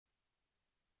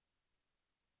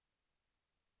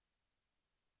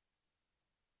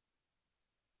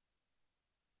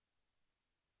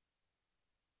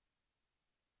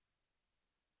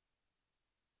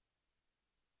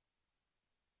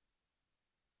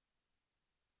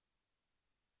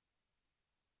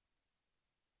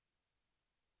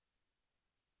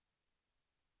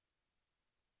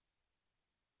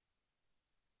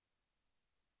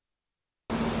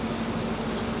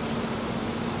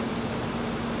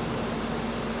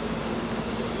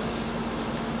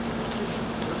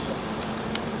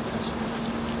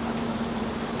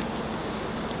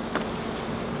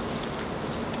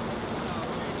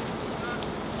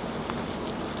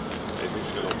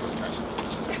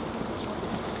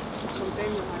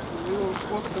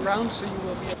walk it around, so you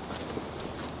will be.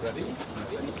 Ready?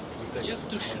 Just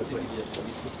to shoot it.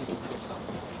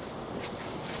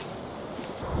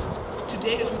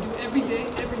 Today, as we do every day,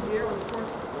 every year on the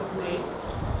 4th of May,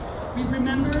 we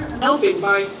remember helping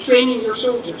by training your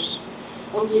soldiers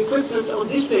on the equipment on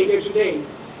display here today,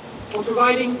 on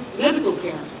providing medical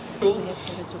care,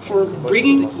 for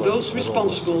bringing those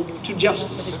responsible to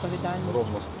justice.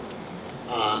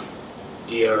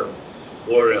 Dear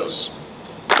warriors,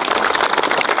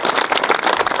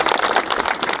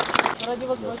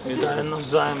 вітаю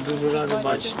навзаєм, дуже радий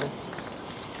бачити.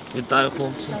 Вітаю,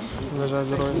 хлопці.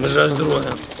 Бажаю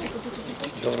здоров'я.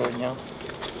 Доброго дня.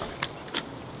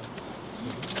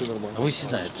 А ви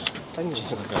сідаєте?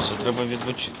 Чесно кажучи, треба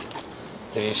відпочити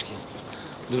трішки.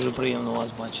 Дуже приємно вас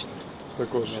бачити.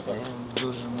 Також.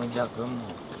 Дуже ми дякуємо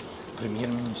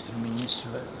прем'єр-міністру,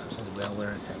 міністру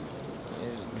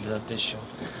за те, що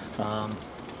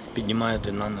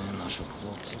піднімаєте на ноги наших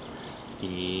хлопців.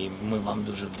 І ми вам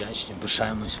дуже вдячні,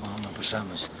 пишаємось вами,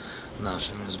 пишаємось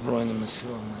нашими Збройними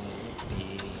силами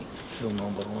і Силами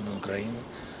оборони України.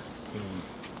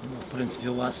 В принципі,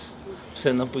 у вас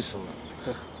все написано.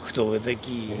 Хто ви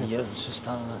такі, є, що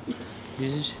стане.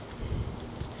 This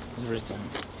written.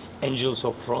 Angels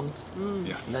of Front.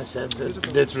 That's it.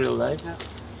 That's real life.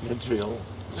 That's real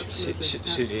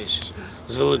situation.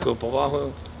 З великою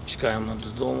повагою чекаємо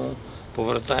додому,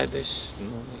 повертайтесь.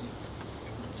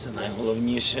 Це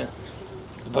найголовніше.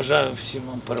 Бажаю всім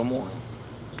вам перемоги.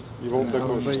 І вам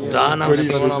також. Да, нам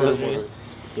Скоріше всім перемоги.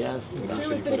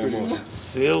 Ясно.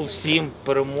 Сил всім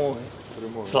перемоги.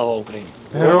 Слава Україні!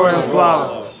 Героям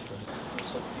слава!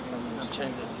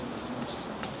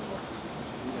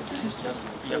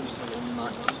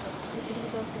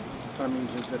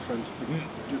 Timings is different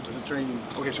due to the training.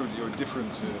 Okay, so you're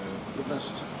different. The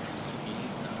best.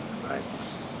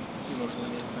 Всі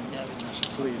можливі знання від наших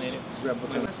Please партнерів. grab the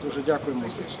pen. Дуже дякуємо.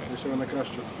 Всього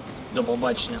найкращого. До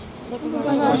побачення.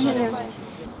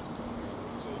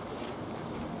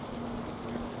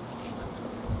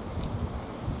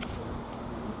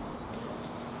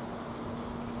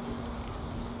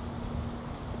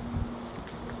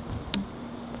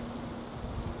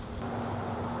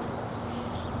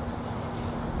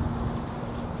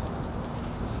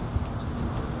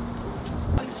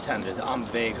 Understand that armed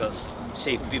vehicles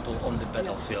save people on the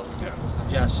battlefield.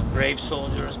 Just brave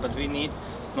soldiers, but we need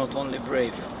not only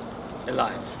brave,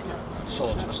 alive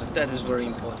soldiers. That is very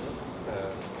important.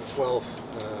 12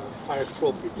 fire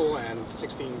control people and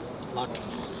 16 lock.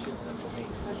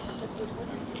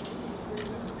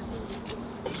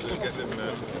 Get him.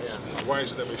 Why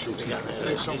is it that we shoot?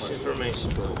 This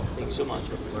information. Thank you so much.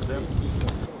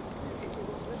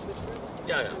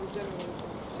 Yeah, yeah.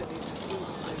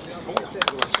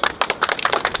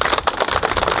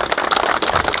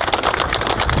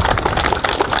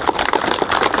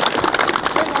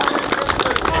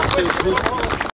 Thank you.